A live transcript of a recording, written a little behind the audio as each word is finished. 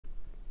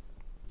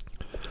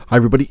Hi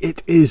everybody,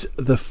 it is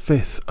the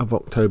 5th of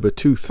October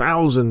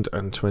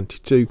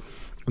 2022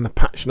 and the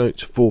patch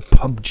notes for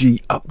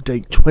PUBG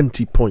update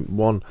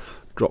 20.1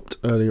 dropped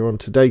earlier on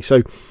today.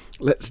 So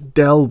let's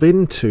delve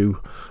into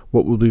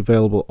what will be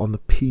available on the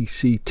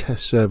PC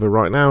test server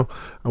right now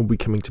and will be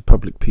coming to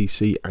public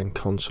PC and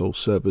console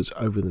servers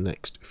over the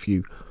next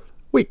few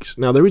weeks.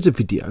 Now there is a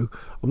video,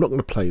 I'm not going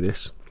to play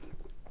this,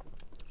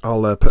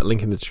 I'll put a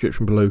link in the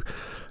description below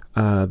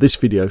this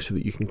video so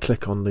that you can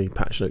click on the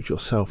patch notes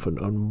yourself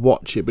and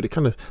watch it, but it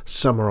kind of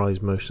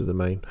summarised most of the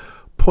main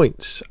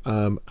points.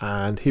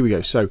 And here we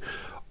go. So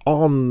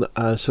on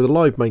the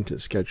live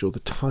maintenance schedule,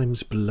 the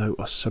times below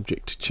are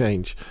subject to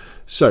change.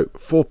 So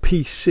for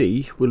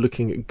PC, we're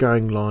looking at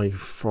going live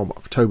from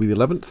October the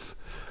 11th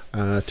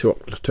to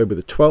October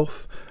the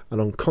 12th, and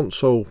on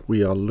console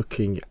we are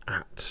looking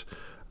at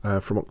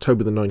from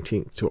October the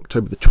 19th to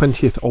October the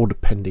 20th, all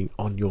depending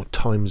on your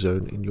time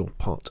zone in your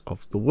part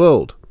of the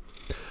world.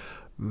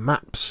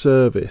 Map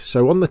service.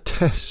 So on the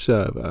test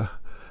server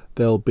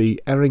there'll be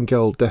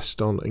Erangel,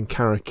 Deston and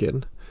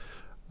Karakin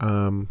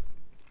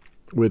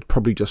with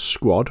probably just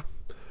squad,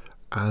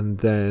 and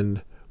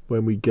then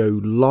when we go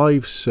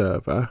live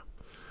server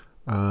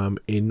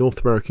in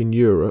North America and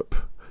Europe,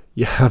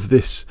 you have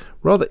this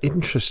rather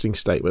interesting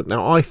statement.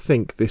 Now I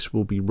think this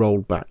will be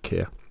rolled back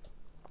here.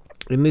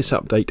 In this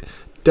update,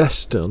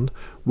 Deston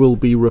will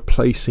be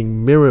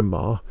replacing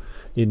Miramar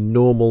in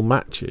normal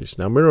matches.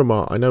 Now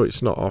Miramar, I know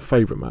it's not our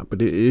favourite map, but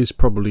it is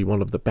probably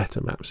one of the better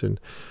maps in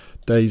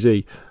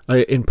DayZ,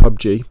 in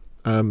PUBG.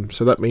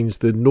 So that means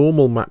the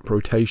normal map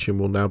rotation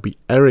will now be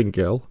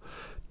Erangel,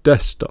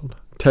 Deston,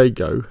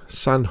 Tego,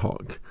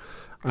 Sanhok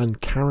and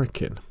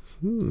Karakin.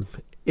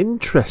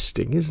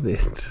 Interesting,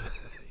 isn't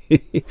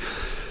it?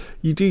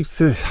 You do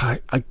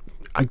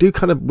I do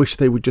kind of wish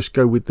they would just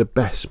go with the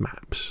best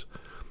maps,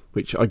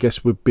 which I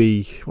guess would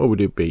be, what would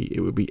it be?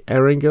 It would be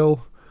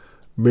Erangel,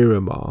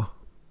 Miramar.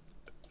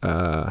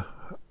 I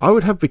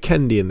would have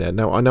Vikendi in there.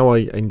 Now I know I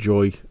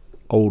enjoy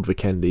old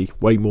Vikendi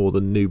way more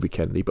than new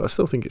Vikendi, but I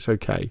still think it's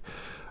okay.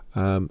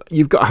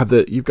 You've got to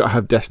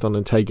have Deston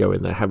and Tego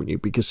in there, haven't you?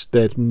 Because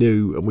they're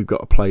new and we've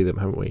got to play them,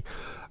 haven't we?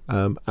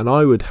 And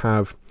I would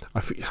have,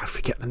 I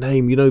forget the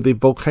name, you know, the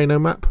volcano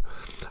map.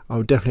 I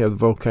would definitely have the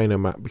volcano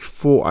map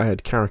before I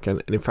had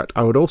Karakin, and in fact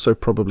I would also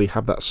probably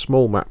have that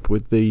small map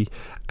with the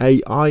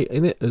AI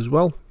in it as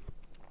well.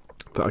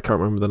 That I can't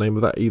remember the name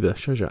of that either.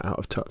 Shows you how out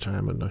of touch I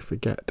am and I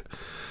forget.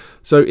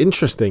 So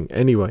interesting.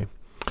 Anyway,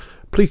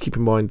 please keep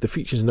in mind the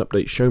features and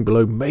updates shown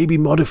below may be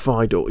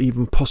modified or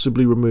even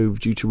possibly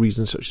removed due to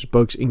reasons such as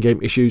bugs,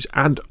 in-game issues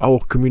and our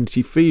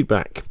community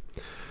feedback.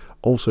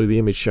 Also, the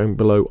image shown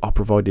below are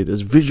provided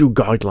as visual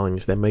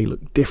guidelines. They may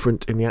look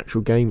different in the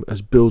actual game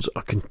as builds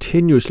are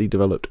continuously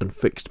developed and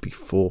fixed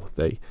before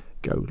they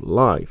go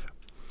live.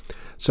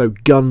 So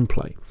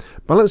gunplay,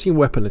 balancing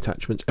weapon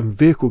attachments and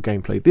vehicle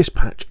gameplay this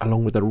patch,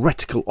 along with a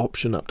reticle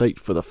option update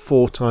for the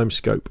 4x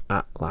scope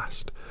at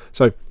last.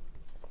 So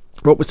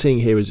what we're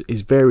seeing here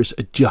is various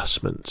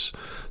adjustments.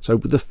 So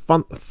with the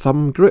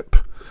thumb grip,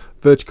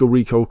 vertical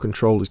recoil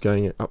control is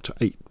going up to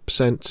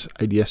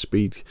 8%, ADS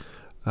speed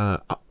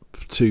up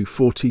to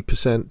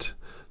 40%,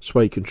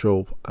 sway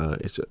control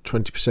is at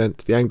 20%,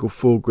 the angle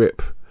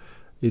foregrip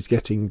is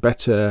getting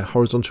better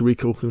horizontal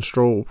recoil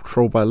control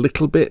by a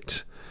little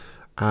bit,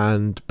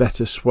 and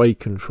better sway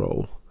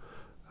control,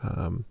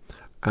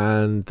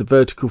 and the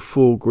vertical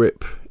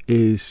foregrip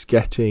is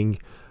getting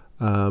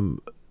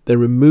they're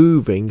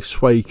removing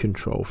sway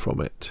control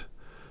from it.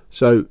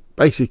 So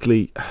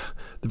basically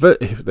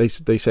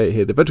they say it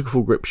here, the vertical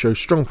foregrip shows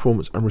strong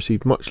performance and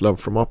received much love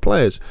from our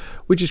players,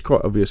 which is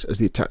quite obvious as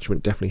the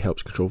attachment definitely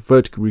helps control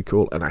vertical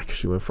recoil and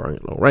accuracy when firing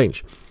at long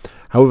range.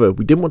 However,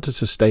 we didn't want to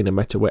sustain a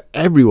meta where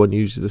everyone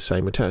uses the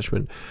same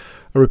attachment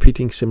and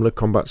repeating similar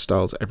combat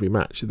styles every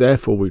match.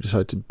 Therefore, we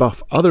decided to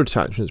buff other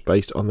attachments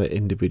based on their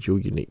individual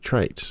unique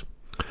traits.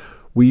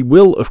 We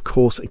will, of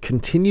course,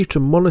 continue to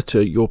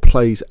monitor your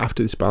plays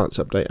after this balance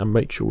update and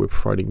make sure we're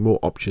providing more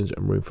options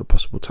and room for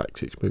possible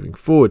tactics moving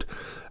forward.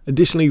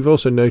 Additionally, we've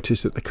also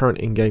noticed that the current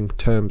in-game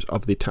terms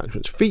of the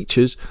attachment's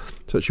features,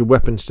 such as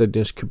weapon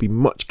steadiness, could be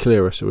much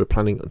clearer, so we're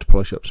planning to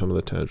polish up some of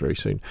the terms very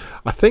soon.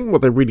 I think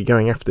what they're really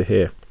going after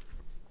here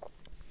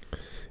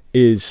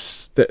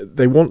is that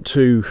they want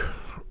to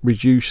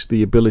reduce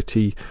the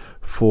ability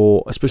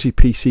for especially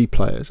PC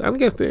players, and I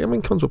guess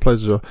console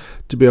players as well,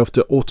 to be able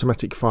to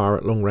automatic fire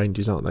at long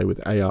ranges, aren't they,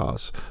 with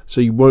ARs?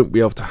 So you won't be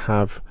able to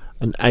have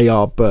an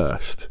AR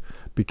burst,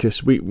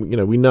 because we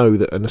know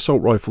that an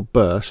assault rifle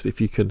burst, if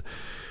you can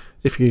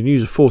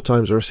use a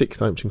 4x or a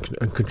 6x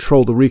and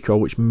control the recoil,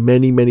 which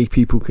many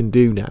people can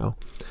do now,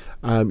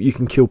 you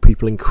can kill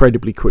people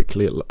incredibly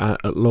quickly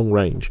at long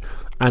range,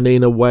 and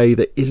in a way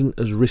that isn't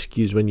as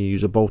risky as when you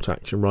use a bolt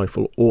action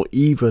rifle or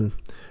even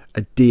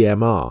a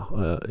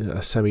DMR,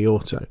 a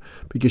semi-auto,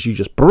 because you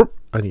just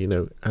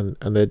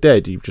and they're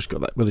dead. You've just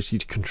got that ability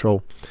to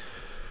control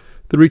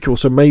the recoil.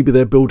 So maybe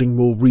they're building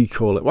more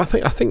recoil. Well,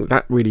 I think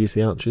that really is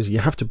the answer. Is you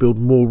have to build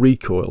more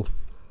recoil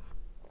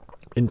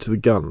into the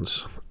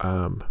guns,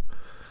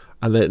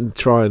 and then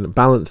try and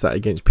balance that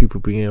against people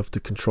being able to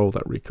control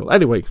that recoil.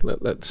 Anyway,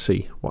 let's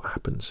see what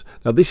happens.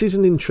 Now, this is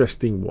an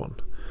interesting one.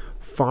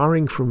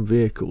 Firing from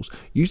vehicles.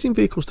 Using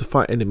vehicles to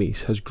fight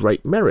enemies has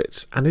great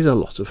merits and is a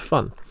lot of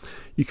fun.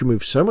 You can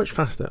move so much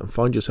faster and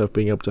find yourself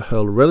being able to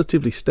hurl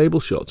relatively stable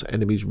shots at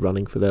enemies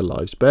running for their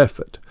lives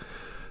barefoot.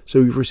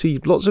 So we've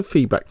received lots of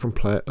feedback from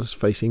players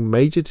facing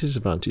major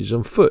disadvantages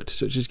on foot,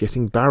 such as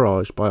getting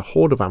barraged by a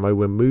horde of ammo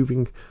when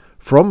moving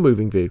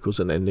vehicles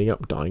and ending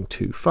up dying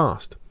too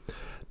fast.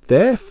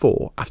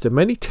 Therefore, after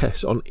many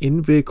tests on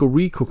in-vehicle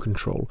recoil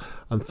control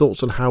and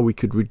thoughts on how we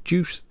could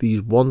reduce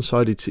these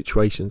one-sided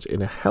situations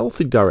in a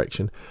healthy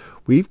direction,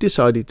 we've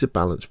decided to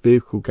balance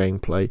vehicle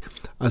gameplay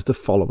as the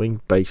following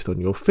based on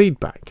your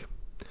feedback.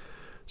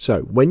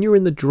 So, when you're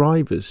in the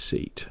driver's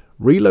seat,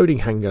 reloading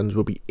handguns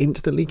will be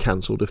instantly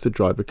cancelled if the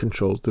driver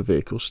controls the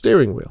vehicle's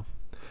steering wheel.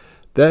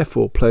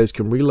 Therefore, players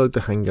can reload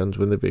the handguns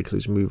when the vehicle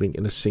is moving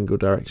in a single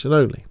direction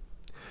only.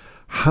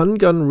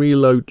 Handgun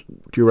reload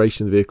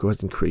duration of the vehicle has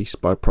increased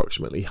by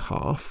approximately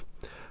half.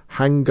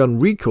 Handgun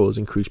recoil has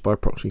increased by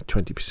approximately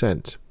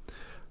 20%.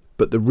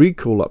 But the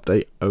recoil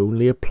update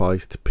only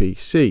applies to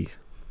PC.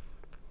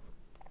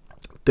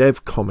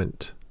 Dev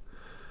comment.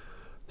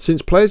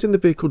 Since players in the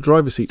vehicle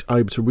driver's seat are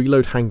able to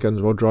reload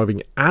handguns while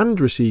driving and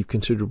receive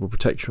considerable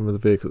protection from the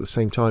vehicle at the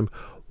same time,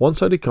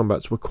 one-sided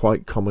combats were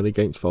quite common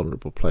against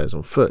vulnerable players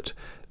on foot.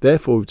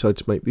 Therefore, we decided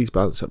to make these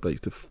balance updates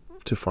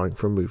to firing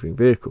from moving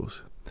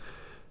vehicles.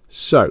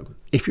 So,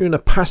 if you're in a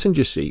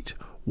passenger seat,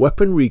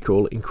 weapon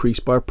recoil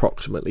increased by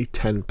approximately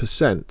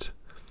 10%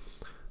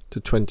 to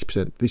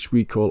 20%. This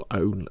recoil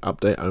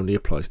update only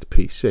applies to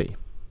PC.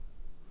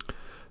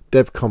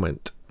 Dev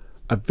comment.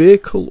 A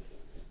vehicle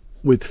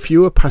with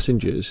fewer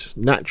passengers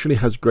naturally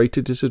has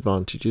greater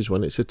disadvantages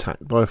when it's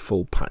attacked by a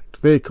full packed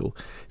vehicle.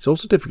 It's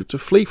also difficult to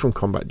flee from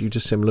combat due to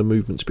similar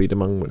movement speed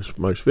among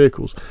most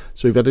vehicles.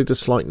 So we've added a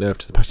slight nerf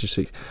to the passenger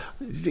seat.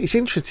 It's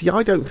interesting.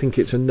 I don't think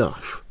it's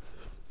enough.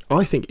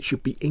 I think it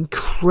should be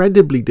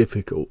incredibly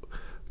difficult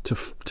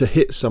to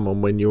hit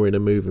someone when you're in a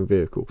moving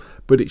vehicle,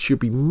 but it should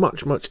be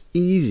much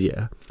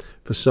easier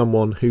for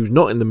someone who's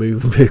not in the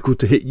moving vehicle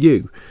to hit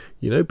you,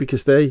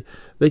 because they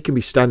can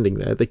be standing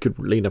there, they could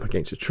lean up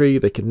against a tree,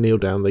 they could kneel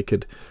down, they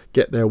could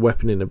get their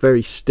weapon in a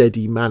very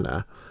steady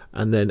manner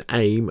and then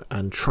aim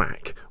and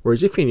track.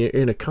 Whereas if you're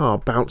in a car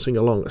bouncing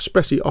along,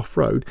 especially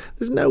off-road,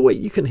 there's no way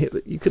you couldn't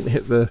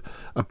hit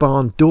a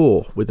barn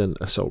door with an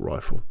assault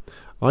rifle.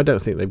 I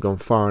don't think they've gone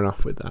far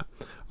enough with that.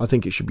 I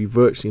think it should be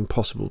virtually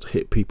impossible to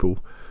hit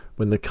people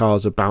when the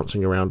cars are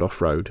bouncing around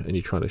off-road and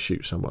you're trying to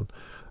shoot someone.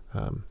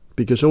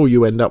 Because all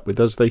you end up with,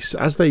 as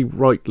they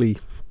rightly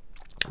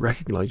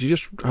recognise, you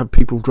just have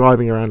people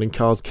driving around in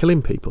cars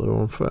killing people who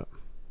are on foot.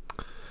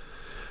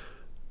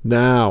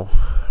 Now,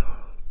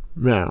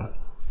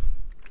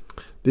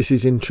 this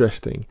is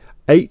interesting.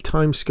 8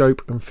 times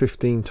scope and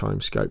 15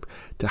 times scope.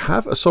 To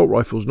have assault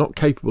rifles not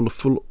capable of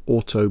full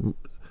auto...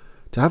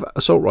 To have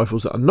assault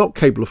rifles that are not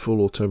capable of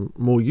full auto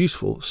more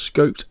useful,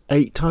 scoped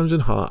 8 times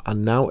and higher are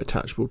now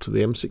attachable to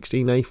the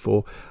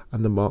M16A4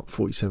 and the Mark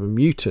 47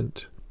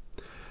 Mutant.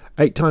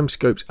 8 times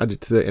scopes added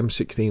to the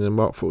M16 and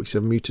Mark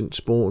 47 Mutant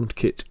spawned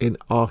kits in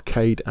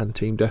Arcade and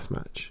Team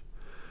Deathmatch.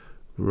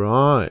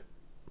 Right,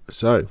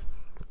 so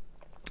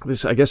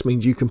this I guess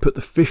means you can put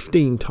the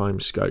 15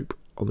 times scope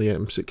on the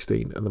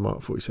M16 and the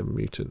Mark 47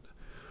 Mutant.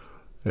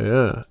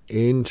 Yeah,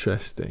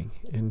 interesting.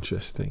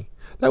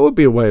 That would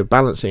be a way of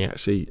balancing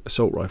actually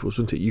assault rifles,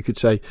 wouldn't it? You could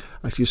say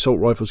actually assault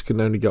rifles can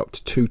only go up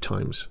to 2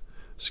 times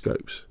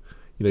scopes.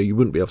 You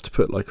wouldn't be able to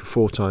put like a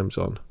 4 times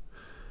on,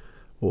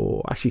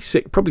 or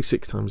actually probably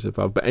 6 times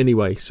above. But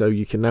anyway, so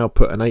you can now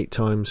put an 8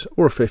 times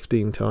or a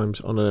 15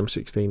 times on an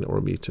M16 or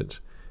a Mutant.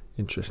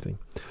 Interesting.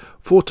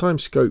 4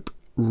 times scope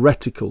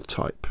reticle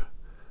type.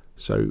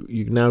 So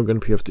you're now going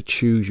to be able to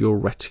choose your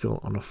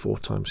reticle on a 4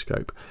 times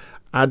scope.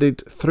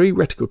 Added 3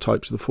 reticle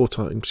types to the 4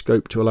 times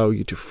scope to allow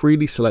you to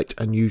freely select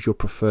and use your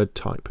preferred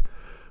type.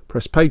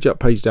 Press page up,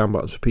 page down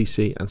buttons for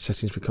PC and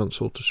settings for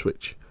console to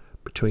switch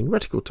between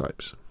reticle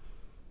types.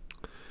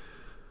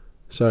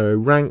 So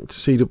ranked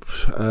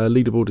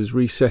leaderboard is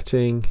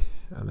resetting,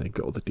 and they've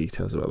got all the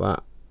details about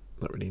that.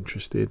 Not really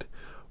interested.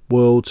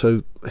 World,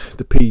 so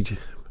the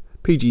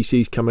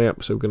PGC is coming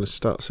up, so we're going to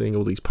start seeing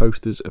all these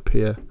posters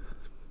appear.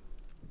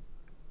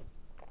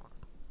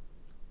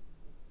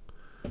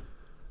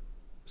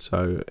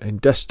 So in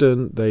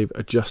Destin, they've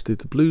adjusted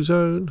the blue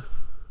zone.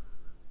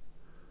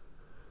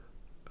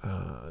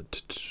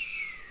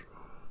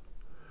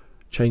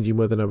 Changing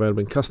whether they're available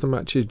in custom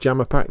matches.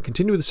 Jammer pack.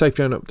 Continue with the safe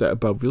zone update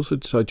above. We also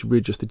decided to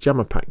readjust the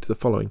jammer pack to the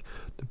following.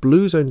 The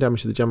blue zone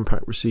damage to the jammer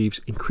pack receives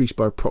increased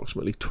by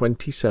approximately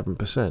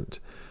 27%.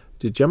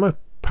 The jammer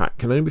pack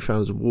can only be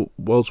found as a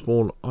world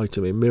spawn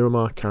item in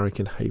Miramar, Carrick,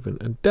 Haven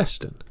and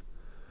Destin.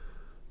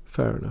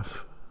 Fair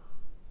enough.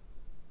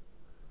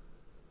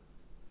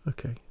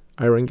 Okay.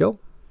 Erangel.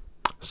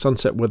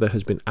 Sunset weather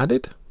has been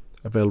added.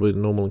 Available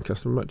in normal and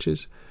custom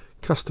matches.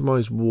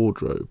 Customized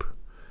wardrobe.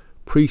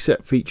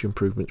 Preset feature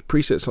improvements.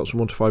 Preset slots from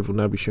 1 to 5 will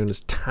now be shown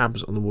as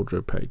tabs on the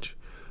wardrobe page.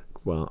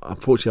 Well,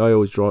 unfortunately, I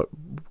always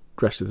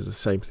progressive is the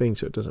same thing,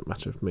 so it doesn't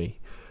matter for me.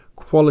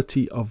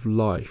 Quality of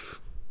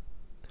life.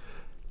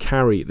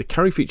 Carry. The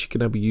carry feature can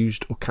now be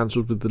used or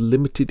cancelled with the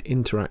limited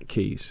interact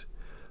keys.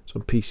 So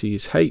on PC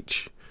is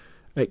H,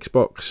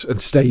 Xbox and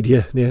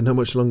Stadia, not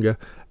much longer,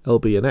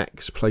 LB and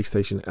X,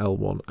 PlayStation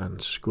L1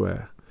 and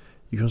Square.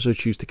 You can also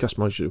choose to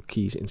customize your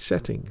keys in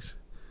settings.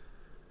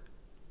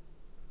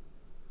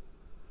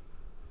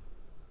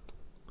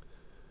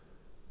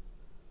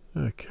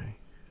 Okay.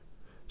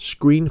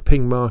 Screen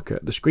ping marker.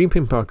 The screen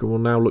ping marker will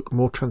now look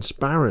more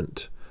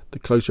transparent the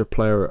closer a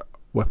player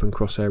weapon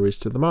crosshair is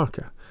to the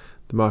marker.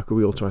 The marker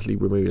will be automatically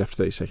removed after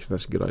 30 seconds.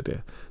 That's a good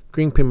idea.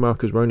 Green pin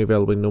markers were only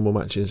available in normal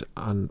matches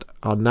and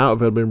are now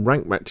available in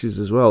ranked matches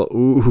as well.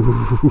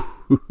 Ooh.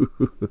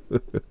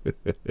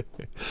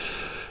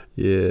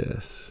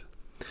 Yes.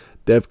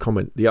 Dev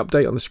comment. The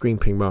update on the screen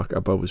ping marker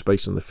above was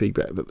based on the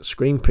feedback that the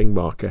screen ping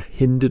marker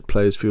hindered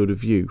players' field of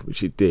view,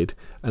 which it did,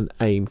 and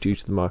aim due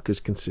to the marker's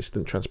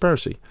consistent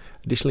transparency.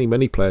 Additionally,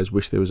 many players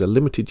wish there was a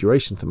limited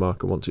duration to the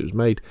marker once it was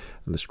made,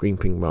 and the screen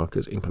ping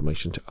marker's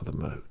implementation to other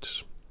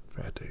modes.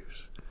 Fair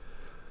dues.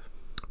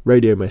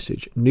 Radio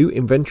message. New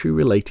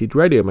inventory-related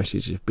radio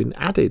messages have been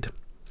added.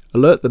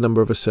 Alert the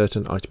number of a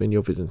certain item in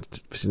your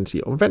vicinity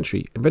or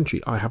inventory.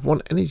 Inventory, I have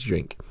 1 energy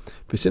drink.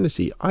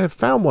 Vicinity, I have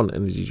found 1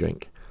 energy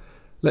drink.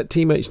 Let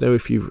teammates know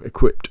if you've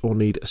equipped or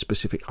need a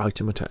specific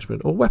item,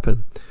 attachment or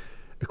weapon.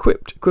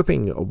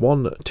 Equipping a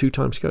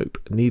 1-2 scope.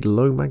 Need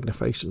low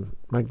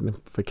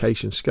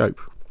magnification scope.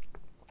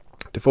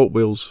 Default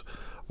wheels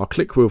are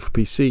click wheel for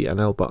PC and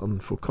L button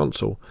for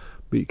console,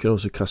 but you can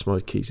also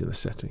customize keys in the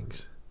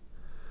settings.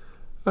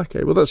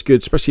 Okay, well that's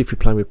good, especially if you're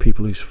playing with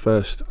people whose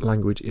first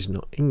language is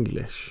not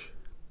English.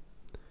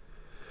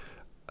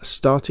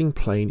 Starting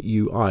plane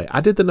UI.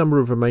 Added the number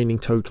of remaining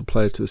total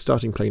players to the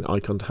starting plane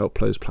icon to help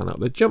players plan out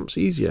their jumps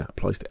easier.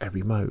 Applies to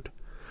every mode.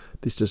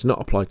 This does not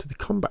apply to the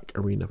combat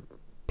arena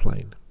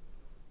plane.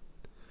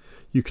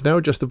 You can now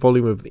adjust the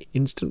volume of the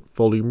instant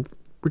volume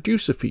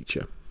reducer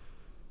feature.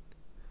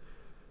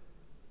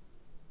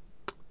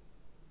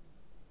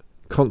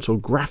 Console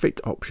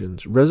graphic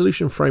options.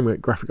 Resolution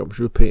framework graphic options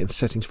will appear in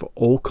settings for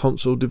all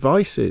console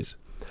devices.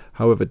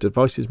 However,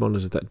 devices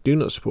monitors that do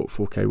not support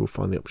 4K will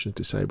find the options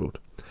disabled.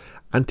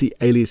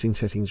 Anti-aliasing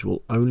settings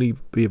will only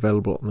be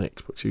available on the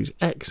Xbox Series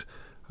X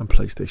and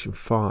PlayStation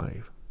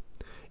 5.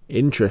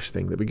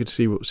 Interesting. That'd be good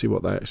to see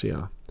what they actually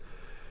are.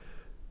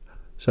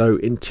 So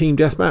in Team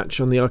Deathmatch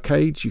on the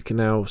arcades, you can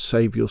now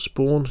save your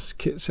spawn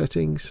kit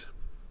settings.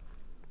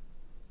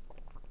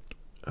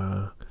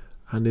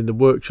 And in the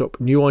workshop,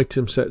 new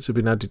item sets have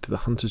been added to the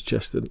Hunter's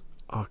chest and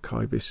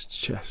Archivist's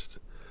chest.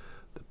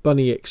 The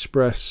Bunny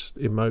Express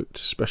emote,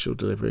 special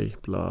delivery,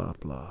 blah,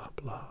 blah,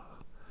 blah.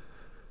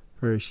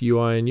 Various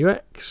UI and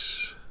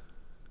UX.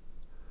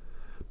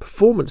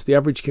 Performance. The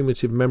average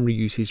cumulative memory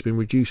usage has been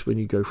reduced when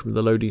you go from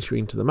the loading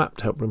screen to the map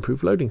to help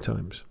improve loading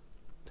times.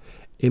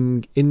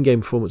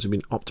 In-game performance has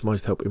been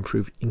optimized to help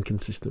improve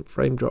inconsistent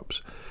frame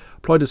drops.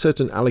 Applied a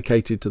certain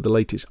allocated to the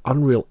latest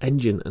Unreal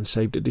Engine and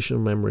saved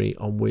additional memory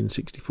on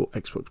Win64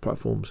 Xbox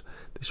platforms.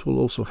 This will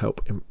also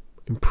help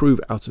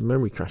improve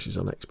out-of-memory crashes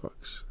on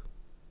Xbox.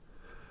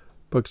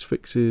 Bugs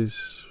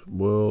fixes,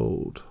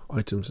 world,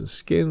 items and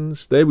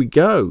skins. There we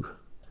go.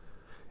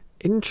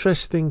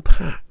 Interesting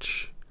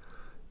patch.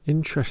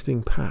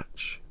 Interesting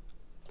patch.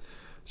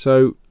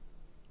 So,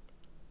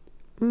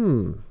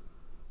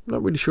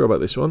 not really sure about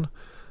this one.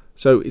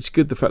 So it's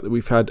good the fact that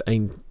we've had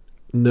a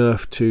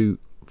nerf to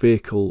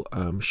vehicle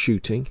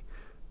shooting,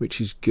 which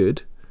is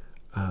good.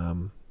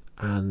 And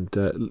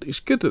it's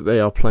good that they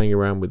are playing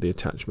around with the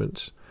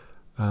attachments.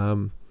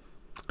 And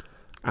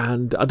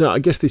I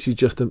guess this is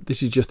just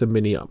a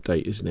mini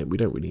update, isn't it? We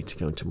don't really need to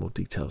go into more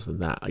details than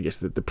that. I guess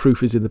the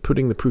proof is in the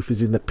pudding, the proof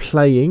is in the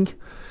playing,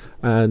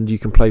 and you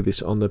can play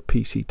this on the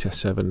PC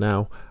test server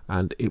now,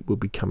 and it will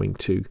be coming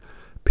to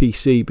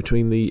PC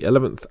between the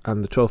 11th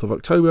and the 12th of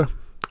October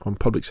on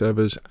public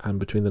servers, and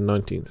between the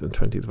 19th and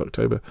 20th of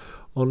October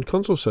on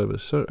console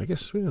servers. So I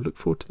guess we look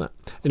forward to that.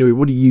 Anyway,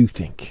 what do you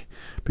think?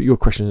 Put your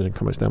questions and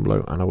comments down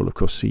below, and I will of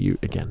course see you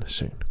again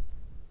soon.